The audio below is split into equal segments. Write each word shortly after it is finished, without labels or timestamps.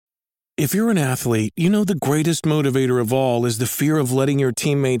If you're an athlete, you know the greatest motivator of all is the fear of letting your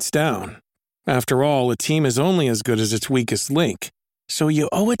teammates down. After all, a team is only as good as its weakest link. So you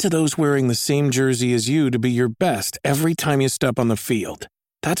owe it to those wearing the same jersey as you to be your best every time you step on the field.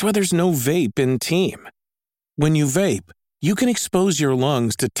 That's why there's no vape in team. When you vape, you can expose your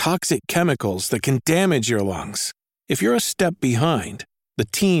lungs to toxic chemicals that can damage your lungs. If you're a step behind, the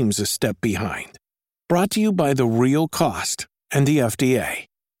team's a step behind. Brought to you by The Real Cost and the FDA.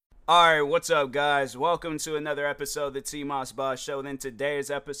 Alright, what's up guys? Welcome to another episode of the T-Moss Boss Show. In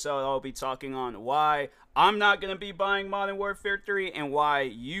today's episode, I'll be talking on why I'm not going to be buying Modern Warfare 3 and why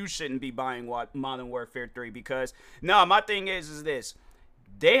you shouldn't be buying Modern Warfare 3. Because, no, my thing is this.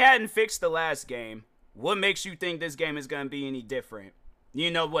 They hadn't fixed the last game. What makes you think this game is going to be any different? You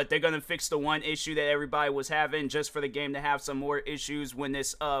know what, they're going to fix the one issue that everybody was having just for the game to have some more issues when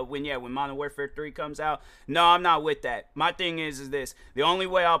Modern Warfare 3 comes out. No, I'm not with that. My thing is this. The only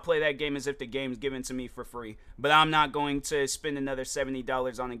way I'll play that game is if the game's given to me for free. But I'm not going to spend another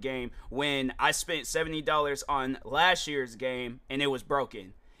 $70 on a game when I spent $70 on last year's game and it was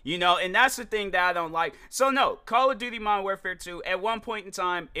broken. You know, and that's the thing that I don't like. So no, Call of Duty Modern Warfare 2, at one point in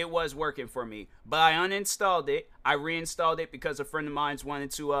time, it was working for me. But I uninstalled it. I reinstalled it because a friend of mine wanted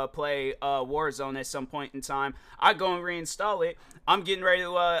to play Warzone at some point in time. I go and reinstall it. I'm getting ready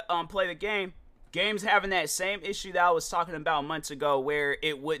to play the game. Game's having that same issue that I was talking about months ago where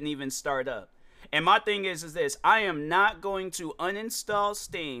it wouldn't even start up. And my thing is this, I am not going to uninstall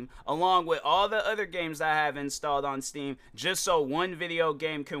Steam along with all the other games I have installed on Steam just so one video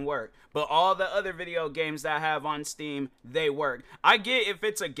game can work. But all the other video games that I have on Steam, they work. I get if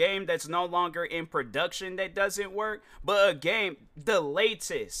it's a game that's no longer in production that doesn't work, but a game, the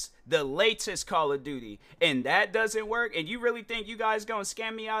latest Call of Duty, and that doesn't work, and you really think you guys gonna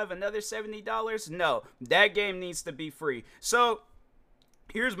scam me out of another $70? No, that game needs to be free. So,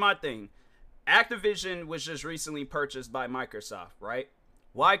 here's my thing. Activision was just recently purchased by Microsoft, right?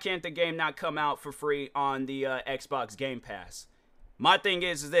 Why can't the game not come out for free on the Xbox Game Pass? My thing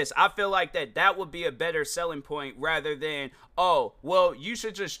is this. I feel like that would be a better selling point rather than, oh, well, you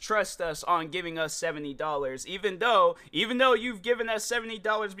should just trust us on giving us $70, even though you've given us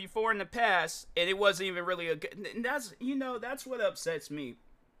 $70 before in the past, and it wasn't even really a good. And that's what upsets me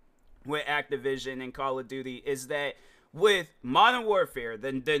with Activision and Call of Duty is that. With Modern Warfare,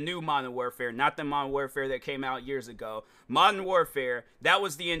 the new Modern Warfare, not the Modern Warfare that came out years ago, Modern Warfare, that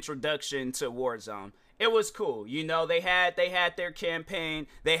was the introduction to Warzone. It was cool. You know, they had their campaign,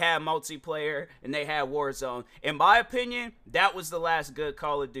 they had multiplayer, and they had Warzone. In my opinion, that was the last good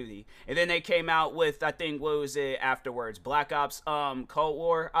Call of Duty. And then they came out with, I think, what was it afterwards? Black Ops Cold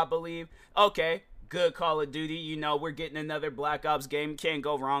War, I believe. Okay. Good Call of Duty. You know, we're getting another Black Ops game. Can't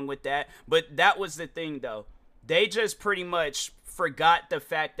go wrong with that. But that was the thing, though. They just pretty much forgot the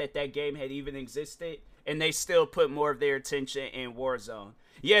fact that game had even existed, and they still put more of their attention in Warzone.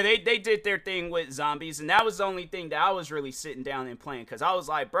 Yeah, they did their thing with zombies, and that was the only thing that I was really sitting down and playing, because I was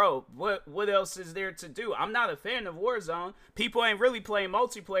like, bro, what else is there to do? I'm not a fan of Warzone. People ain't really playing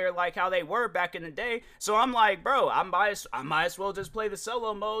multiplayer like how they were back in the day, so I'm like, bro, I might as well just play the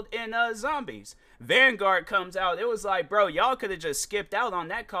solo mode in zombies. Vanguard comes out, it was like, bro, y'all could have just skipped out on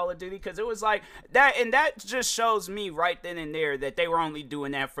that Call of Duty, because it was like that, and that just shows me right then and there that they were only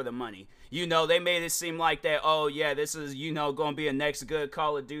doing that for the money. You know, they made it seem like that, oh yeah, this is, gonna be a next good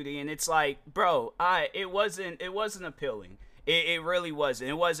Call of Duty, and it's like, bro, it wasn't appealing. It really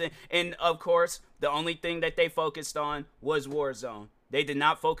wasn't. It wasn't, and of course, the only thing that they focused on was Warzone. They did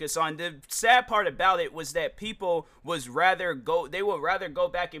not focus on. The sad part about it was that people would rather go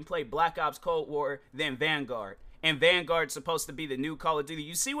back and play Black Ops Cold War than Vanguard. And Vanguard's supposed to be the new Call of Duty.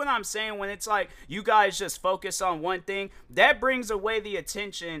 You see what I'm saying? When it's like you guys just focus on one thing, that brings away the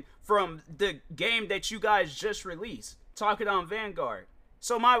attention from the game that you guys just released. Talking on Vanguard.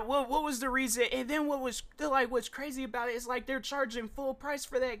 So what was the reason? And then what's crazy about it is like they're charging full price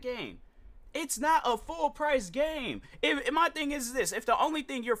for that game. It's not a full price game. My thing is this. If the only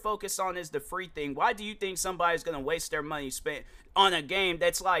thing you're focused on is the free thing, why do you think somebody's going to waste their money spent on a game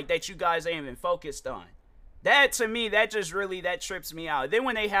that's like that you guys ain't even focused on? That, to me, that trips me out. Then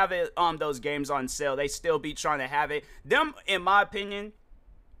when they have it those games on sale, they still be trying to have it. Them, in my opinion,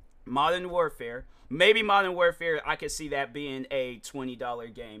 Modern Warfare, I could see that being a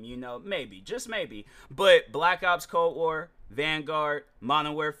 $20 game, maybe, just maybe. But Black Ops Cold War, Vanguard,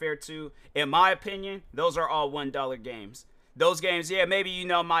 Modern Warfare 2, in my opinion, those are all $1 games. Those games, yeah, maybe,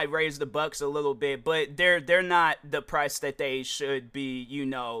 might raise the bucks a little bit, but they're not the price that they should be,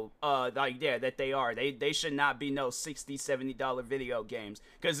 that they are. They should not be no $60, $70 video games,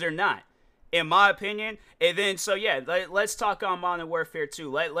 because they're not. in my opinion. And then, so yeah, let's talk on Modern Warfare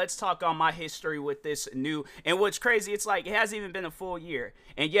 2. Let's talk on my history with this new. And what's crazy, it's like it hasn't even been a full year,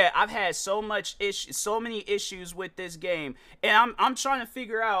 and yet I've had so many issues with this game, and I'm trying to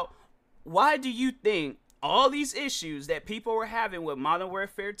figure out, why do you think all these issues that people were having with Modern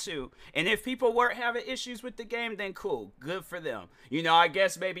Warfare 2, and if people weren't having issues with the game, then cool, good for them. I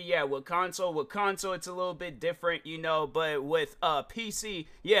guess maybe, yeah, with console it's a little bit different, but with PC,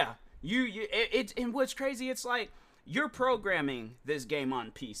 yeah, and what's crazy, it's like, you're programming this game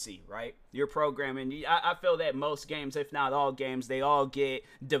on PC, right? You're programming. I feel that most games, if not all games, they all get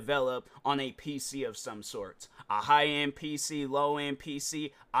developed on a PC of some sort. A high-end PC, low-end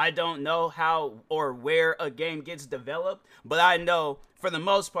PC. I don't know how or where a game gets developed, but I know for the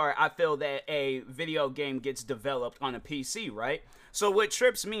most part, I feel that a video game gets developed on a PC, right? So what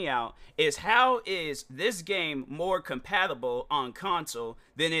trips me out is, how is this game more compatible on console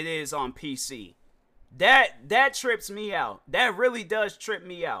than it is on PC? That trips me out. That really does trip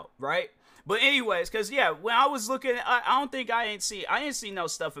me out, right? But anyways, because yeah, when I was looking, I didn't see no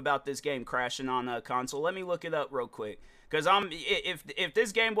stuff about this game crashing on a console. Let me look it up real quick, because if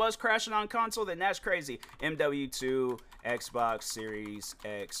this game was crashing on console, then that's crazy. MW2 Xbox Series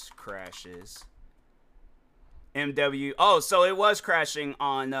X crashes. So it was crashing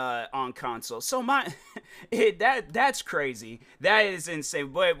on console. So that's crazy. That is insane.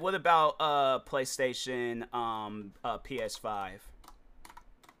 But what about PlayStation, PS5?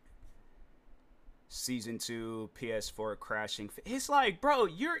 Season 2, PS4 crashing. It's like, bro,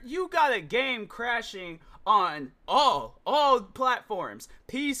 you got a game crashing on all platforms.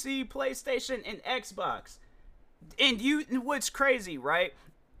 PC, PlayStation, and Xbox. And what's crazy, right?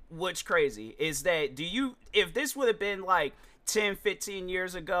 What's crazy is that, if this would have been like 10, 15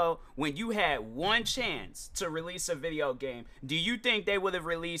 years ago, when you had one chance to release a video game, do you think they would have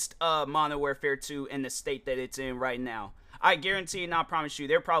released Modern Warfare 2 in the state that it's in right now? I guarantee and I promise you,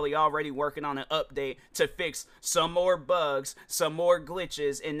 they're probably already working on an update to fix some more bugs, some more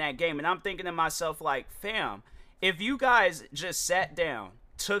glitches in that game. And I'm thinking to myself, like, fam, if you guys just sat down,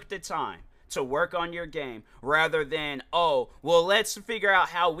 took the time to work on your game, rather than, let's figure out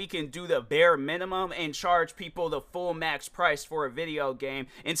how we can do the bare minimum and charge people the full max price for a video game,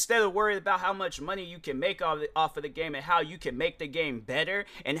 instead of worried about how much money you can make off of the game, and how you can make the game better,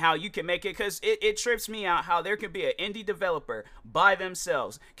 and how you can make it, because it trips me out how there can be an indie developer by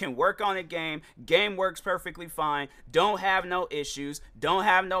themselves, can work on a game works perfectly fine, don't have no issues, don't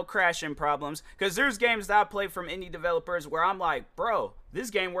have no crashing problems, because there's games that I play from indie developers where I'm like, bro, this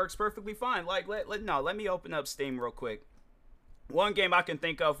game works perfectly fine. Like, let me open up Steam real quick. One game I can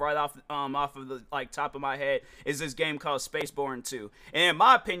think of right off of the top of my head is this game called Spaceborne 2. And in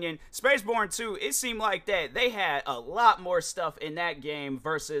my opinion, Spaceborne 2, it seemed like that they had a lot more stuff in that game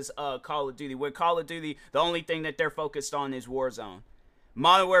versus Call of Duty. With Call of Duty, the only thing that they're focused on is Warzone.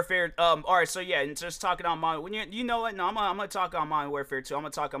 Modern Warfare, all right, so yeah, and just talking on Modern, you know what, no, I'm gonna talk on Modern Warfare 2, I'm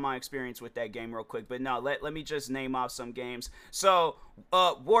gonna talk on my experience with that game real quick, but no, let me just name off some games. So,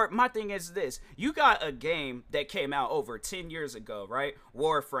 my thing is this, you got a game that came out over 10 years ago, right,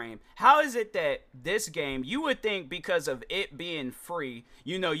 Warframe. How is it that this game, you would think because of it being free,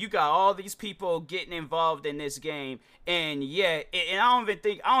 you got all these people getting involved in this game, and yeah, and I don't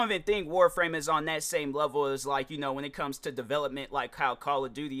even think Warframe is on that same level as, like, when it comes to development, like how Call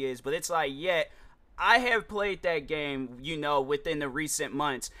of Duty is, but it's like, yeah, I have played that game, within the recent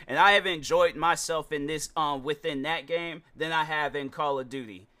months, and I have enjoyed myself in this, within that game than I have in Call of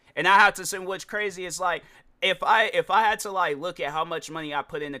Duty. And I have to say, what's crazy is, like, if I had to, like, look at how much money I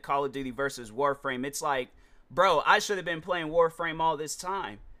put into Call of Duty versus Warframe, it's like, bro, I should have been playing Warframe all this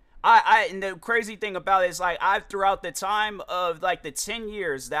time. And the crazy thing about it is, like, throughout the time of, like, the 10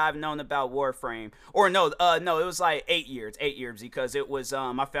 years that I've known about Warframe, or no, it was like 8 years, because it was,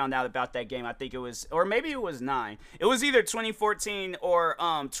 I found out about that game, I think it was, or maybe it was 9. It was either 2014 or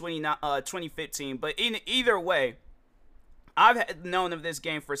 2015, but in either way, I've known of this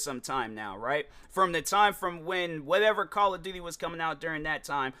game for some time now, right? From the time from when whatever Call of Duty was coming out during that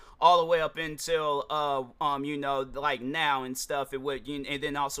time, all the way up until, like now and stuff. And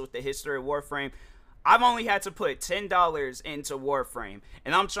then also with the history of Warframe, I've only had to put $10 into Warframe.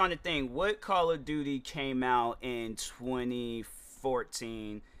 And I'm trying to think, what Call of Duty came out in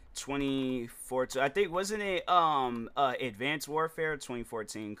 2014? I think, wasn't it Advanced Warfare?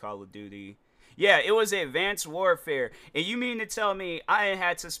 2014 Call of Duty. Yeah, it was Advanced Warfare. And you mean to tell me I ain't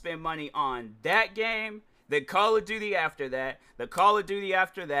had to spend money on that game, the Call of Duty after that, the Call of Duty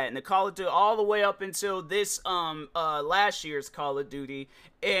after that, and the Call of Duty all the way up until this last year's Call of Duty,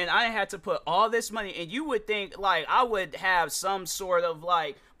 and I had to put all this money, and you would think, like, I would have some sort of,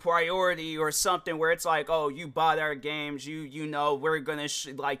 like, priority or something where it's like, oh, you bought our games, you know, we're gonna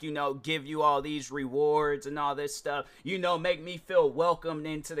give you all these rewards and all this stuff, make me feel welcomed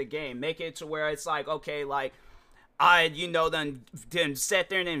into the game, make it to where it's like, okay, like I, then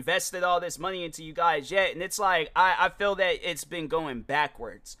sat there and invested all this money into you guys yet. And it's like, I feel that it's been going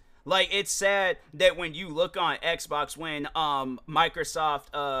backwards. Like, it's sad that when you look on Xbox, when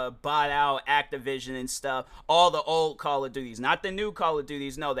Microsoft bought out Activision and stuff, all the old Call of Duties, not the new Call of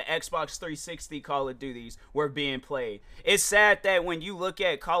Duties, no, the Xbox 360 Call of Duties were being played. It's sad that when you look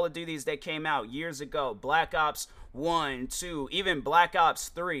at Call of Duties that came out years ago, Black Ops 1, 2, even Black Ops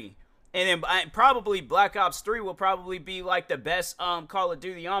 3, and then probably Black Ops 3 will probably be like the best Call of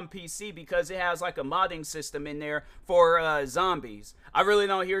Duty on PC because it has like a modding system in there for zombies. I really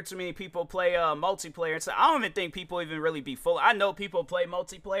don't hear too many people play multiplayer. So I don't even think people even really be full. I know people play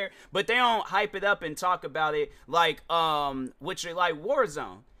multiplayer, but they don't hype it up and talk about it like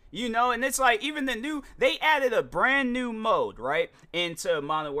Warzone. And it's like even they added a brand new mode, right, into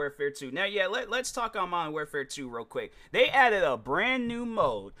Modern Warfare 2. Now, yeah, let's talk on Modern Warfare 2 real quick. They added a brand new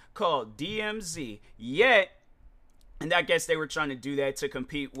mode called DMZ, and I guess they were trying to do that to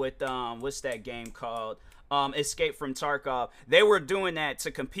compete with, what's that game called? Escape from Tarkov. They were doing that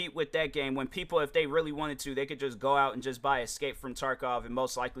to compete with that game when people, if they really wanted to, they could just go out and just buy Escape from Tarkov and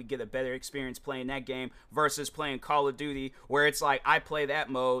most likely get a better experience playing that game versus playing Call of Duty, where it's like, I play that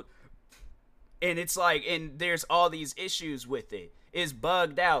mode and it's like, and there's all these issues with it. It's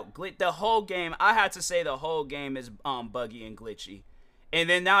bugged out. The whole game, I had to say the whole game is buggy and glitchy. And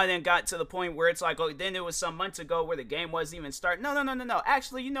then now it got to the point where it's like, oh, then it was some months ago where the game wasn't even starting. No.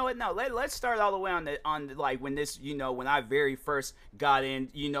 Actually, you know what? No, let's start all the way on like when this, when I very first got in,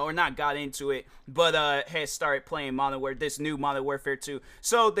 or not got into it, but had started playing this new Modern Warfare 2.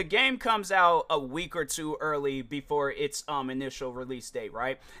 So the game comes out a week or two early before its initial release date,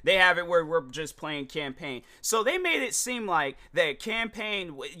 right? They have it where we're just playing campaign. So they made it seem like that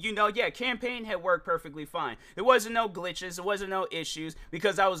campaign, campaign had worked perfectly fine. There wasn't no glitches, there wasn't no issues,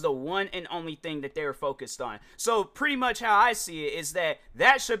 because that was the one and only thing that they were focused on. So pretty much how I see it is that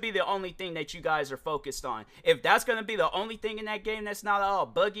should be the only thing that you guys are focused on. If that's going to be the only thing in that game that's not all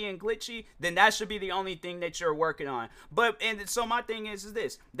buggy and glitchy, then that should be the only thing that you're working on. So my thing is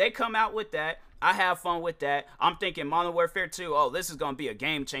this. They come out with that. I have fun with that. I'm thinking Modern Warfare 2, oh, this is going to be a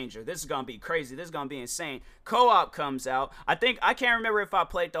game changer. This is going to be crazy. This is going to be insane. Co-op comes out. I can't remember if I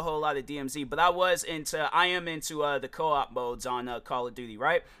played the whole lot of DMZ, but I am into the co-op modes on Call of Duty,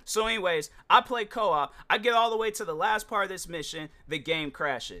 right? So anyways, I play co-op. I get all the way to the last part of this mission. The game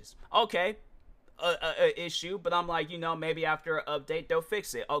crashes. Okay. Issue, but I'm like, maybe after an update they'll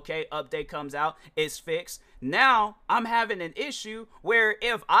fix it. Okay, update comes out, it's fixed. Now I'm having an issue where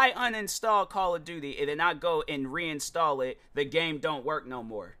if I uninstall Call of Duty and then I go and reinstall it, the game don't work no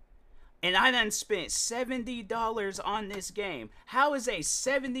more. And I done spent $70 on this game. How is a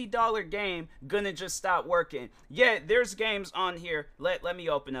 $70 game gonna just stop working? Yeah, there's games on here. Let me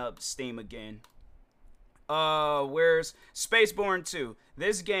open up Steam again. Where's Spaceborne 2?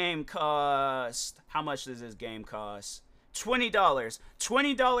 This game cost, how much does this game cost? $20.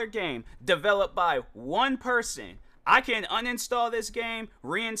 $20 game developed by one person. I can uninstall this game,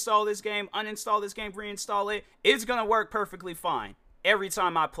 reinstall this game, uninstall this game, reinstall it. It's gonna work perfectly fine every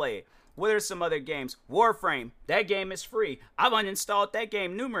time I play it. What are some other games? Warframe, that game is free. I've uninstalled that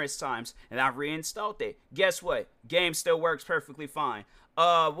game numerous times and I've reinstalled it. Guess what? Game still works perfectly fine.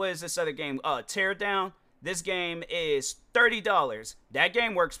 What is this other game? Teardown. This game is $30. That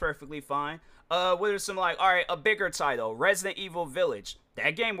game works perfectly fine. What are some a bigger title? Resident Evil Village.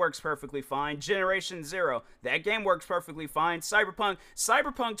 That game works perfectly fine. Generation Zero. That game works perfectly fine. Cyberpunk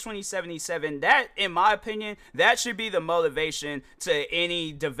 2077. That, in my opinion, that should be the motivation to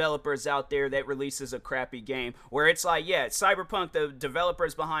any developers out there that releases a crappy game. Where it's like, yeah, Cyberpunk, the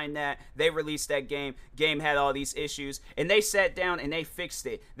developers behind that, they released that game. Game had all these issues. And they sat down and they fixed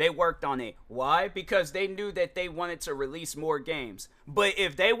it. They worked on it. Why? Because they knew that they wanted to release more games. But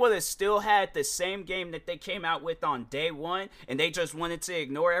if they would have still had the same game that they came out with on day one, and they just wanted to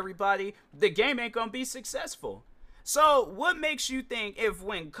ignore everybody, the game ain't gonna be successful. So what makes you think, if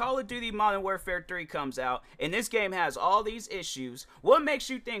when Call of Duty Modern Warfare 3 comes out and this game has all these issues, what makes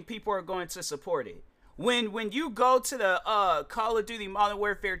you think people are going to support it? When you go to the Call of Duty Modern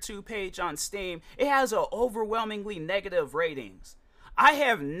Warfare 2 page on Steam, it has a overwhelmingly negative ratings. I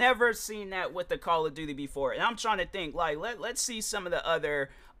have never seen that with the Call of Duty before, and I'm trying to think, let's see some of the other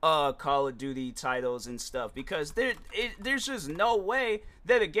Call of Duty titles and stuff, because there's just no way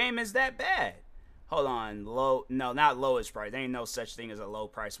that a game is that bad. hold on, low, no, not lowest price. There ain't no such thing as a low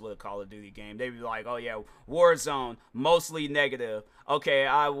price with a Call of Duty game. They'd be like, oh yeah, Warzone, mostly negative. Okay,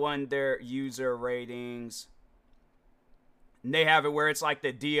 I wonder user ratings. And they have it where it's like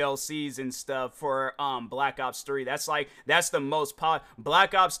the DLCs and stuff for Black Ops 3. That's the most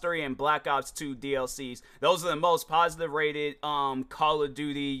Black Ops 3 and Black Ops 2 DLCs. Those are the most positive rated Call of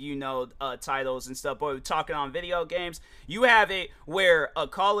Duty, titles and stuff. But we're talking on video games, you have it where a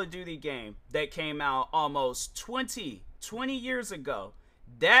Call of Duty game that came out almost 20 years ago,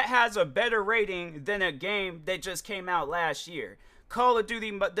 that has a better rating than a game that just came out last year. Call of Duty,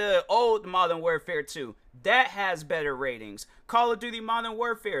 the old Modern Warfare 2, that has better ratings. Call of Duty Modern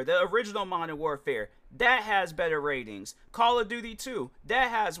Warfare, the original Modern Warfare, that has better ratings. Call of Duty 2, that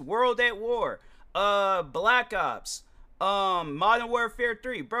has World at War, Black Ops, Modern Warfare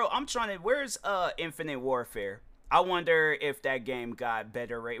 3. Bro, where's Infinite Warfare? I wonder if that game got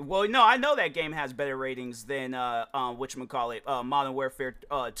better ratings. Well, no, I know that game has better ratings than Modern Warfare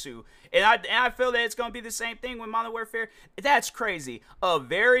 2. And I feel that it's going to be the same thing with Modern Warfare. That's crazy. A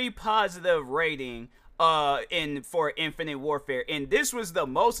very positive rating for Infinite Warfare. And this was the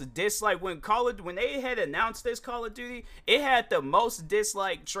most disliked when they had announced this Call of Duty, it had the most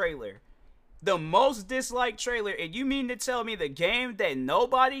disliked trailer. The most disliked trailer, and you mean to tell me the game that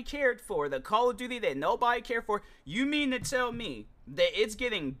nobody cared for, the Call of Duty that nobody cared for, you mean to tell me that it's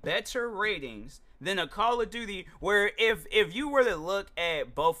getting better ratings than a Call of Duty where if you were to look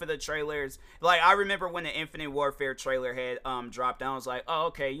at both of the trailers, like I remember when the Infinite Warfare trailer had dropped down, I was like, oh,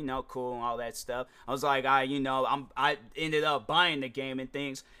 okay, cool and all that stuff. I was like, I ended up buying the game and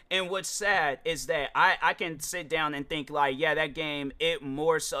things. And what's sad is that I can sit down and think like, yeah, that game, it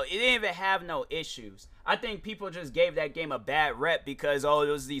didn't even have no issues. I think people just gave that game a bad rep because, it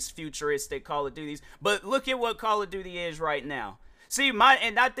was these futuristic Call of Duties. But look at what Call of Duty is right now. See,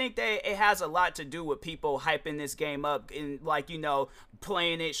 and I think that it has a lot to do with people hyping this game up and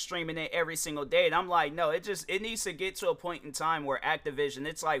playing it, streaming it every single day. And I'm like, no, it needs to get to a point in time where Activision,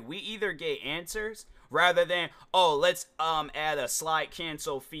 it's like we either get answers rather than, let's add a slide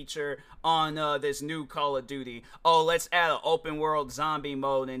cancel feature on this new Call of Duty. Let's add an open world zombie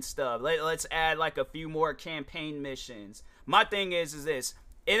mode and stuff. Let's add like a few more campaign missions. My thing is this,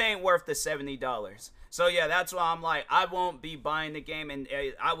 it ain't worth the $70. So yeah, that's why I'm like, I won't be buying the game, and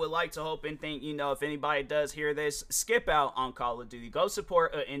I would like to hope and think, if anybody does hear this, skip out on Call of Duty. Go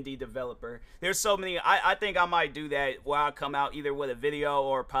support an indie developer. There's so many, I think I might do that while I come out either with a video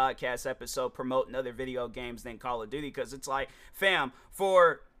or a podcast episode promoting other video games than Call of Duty, because it's like, fam,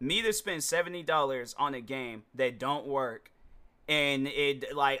 for me to spend $70 on a game that don't work, and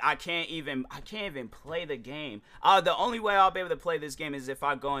I can't even play the game. The only way I'll be able to play this game is if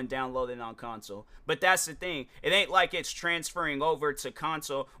I go and download it on console. But that's the thing. It ain't like it's transferring over to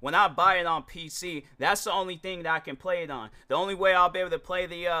console. When I buy it on PC, that's the only thing that I can play it on. The only way I'll be able to play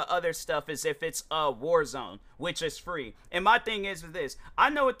the other stuff is if it's Warzone, which is free. And my thing is this. I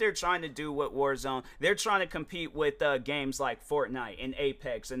know what they're trying to do with Warzone. They're trying to compete with games like Fortnite and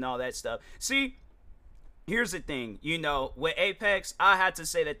Apex and all that stuff. See, here's the thing, with Apex, I had to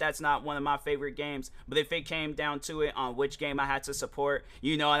say that that's not one of my favorite games, but if it came down to it on which game I had to support,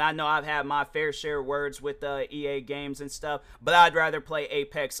 and I know I've had my fair share of words with EA games and stuff, but I'd rather play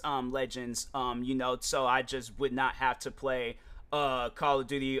Apex Legends, so I just would not have to play Call of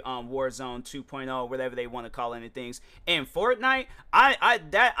Duty Warzone 2.0, whatever they want to call it, things. And Fortnite,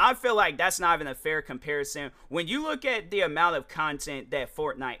 I feel like that's not even a fair comparison. When you look at the amount of content that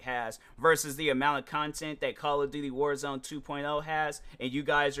Fortnite has versus the amount of content that Call of Duty Warzone 2.0 has, and you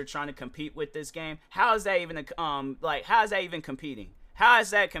guys are trying to compete with this game, how is that even competing? How is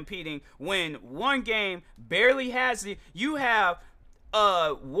that competing when one game barely has you have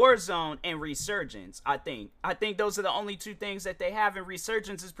Warzone and Resurgence. I think those are the only two things that they have, and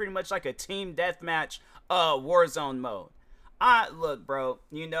Resurgence is pretty much like a team deathmatch Warzone mode. Look, bro,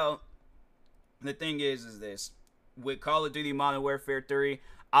 the thing is this, with Call of Duty Modern Warfare 3,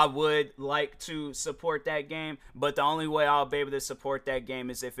 I would like to support that game, but the only way I'll be able to support that game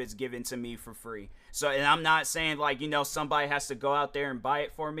is if it's given to me for free. So, and I'm not saying somebody has to go out there and buy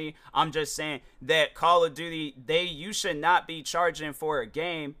it for me. I'm just saying that Call of Duty, you should not be charging for a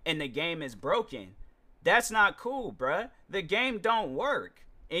game and the game is broken. That's not cool, bruh. The game don't work.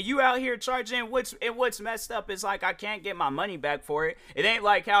 And you out here charging, what's messed up is I can't get my money back for it. It ain't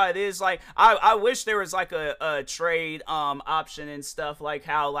like how it is. I wish there was a trade option and stuff, like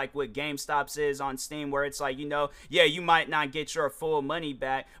how what GameStop's is on Steam, where it's you might not get your full money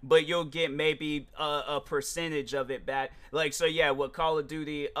back, but you'll get maybe a percentage of it back. So yeah, with Call of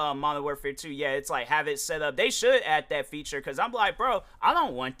Duty Modern Warfare 2, yeah, it's have it set up. They should add that feature, because I'm like, bro, I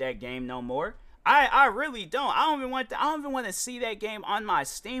don't want that game no more. I really don't. I don't even want to see that game on my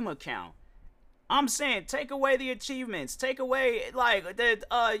Steam account. I'm saying take away the achievements, take away like the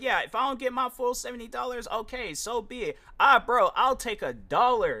yeah, if I don't get my full $70, okay, so be it. Bro, I'll take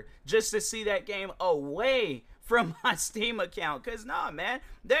 $1 just to see that game away from my Steam account. Cause nah, man,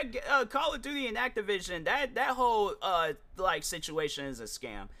 that Call of Duty and Activision, that whole like situation is a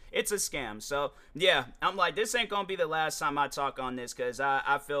scam. It's a scam. So yeah, I'm like, this ain't gonna be the last time I talk on this, cause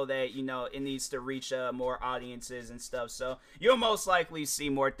I feel that, you know, it needs to reach more audiences and stuff. So you'll most likely see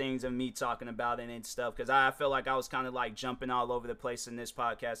more things of me talking about it and stuff, cause I feel like I was kind of like jumping all over the place in this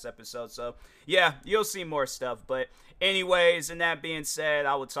podcast episode. So yeah, you'll see more stuff. But anyways, and that being said,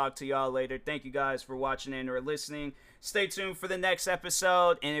 I will talk to y'all later. Thank you guys for watching and or listening. Stay tuned for the next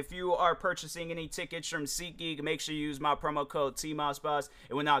episode. And if you are purchasing any tickets from SeatGeek, make sure you use my promo code TMOSBoss.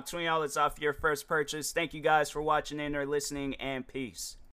 It will knock $20 off your first purchase. Thank you guys for watching and or listening, and peace.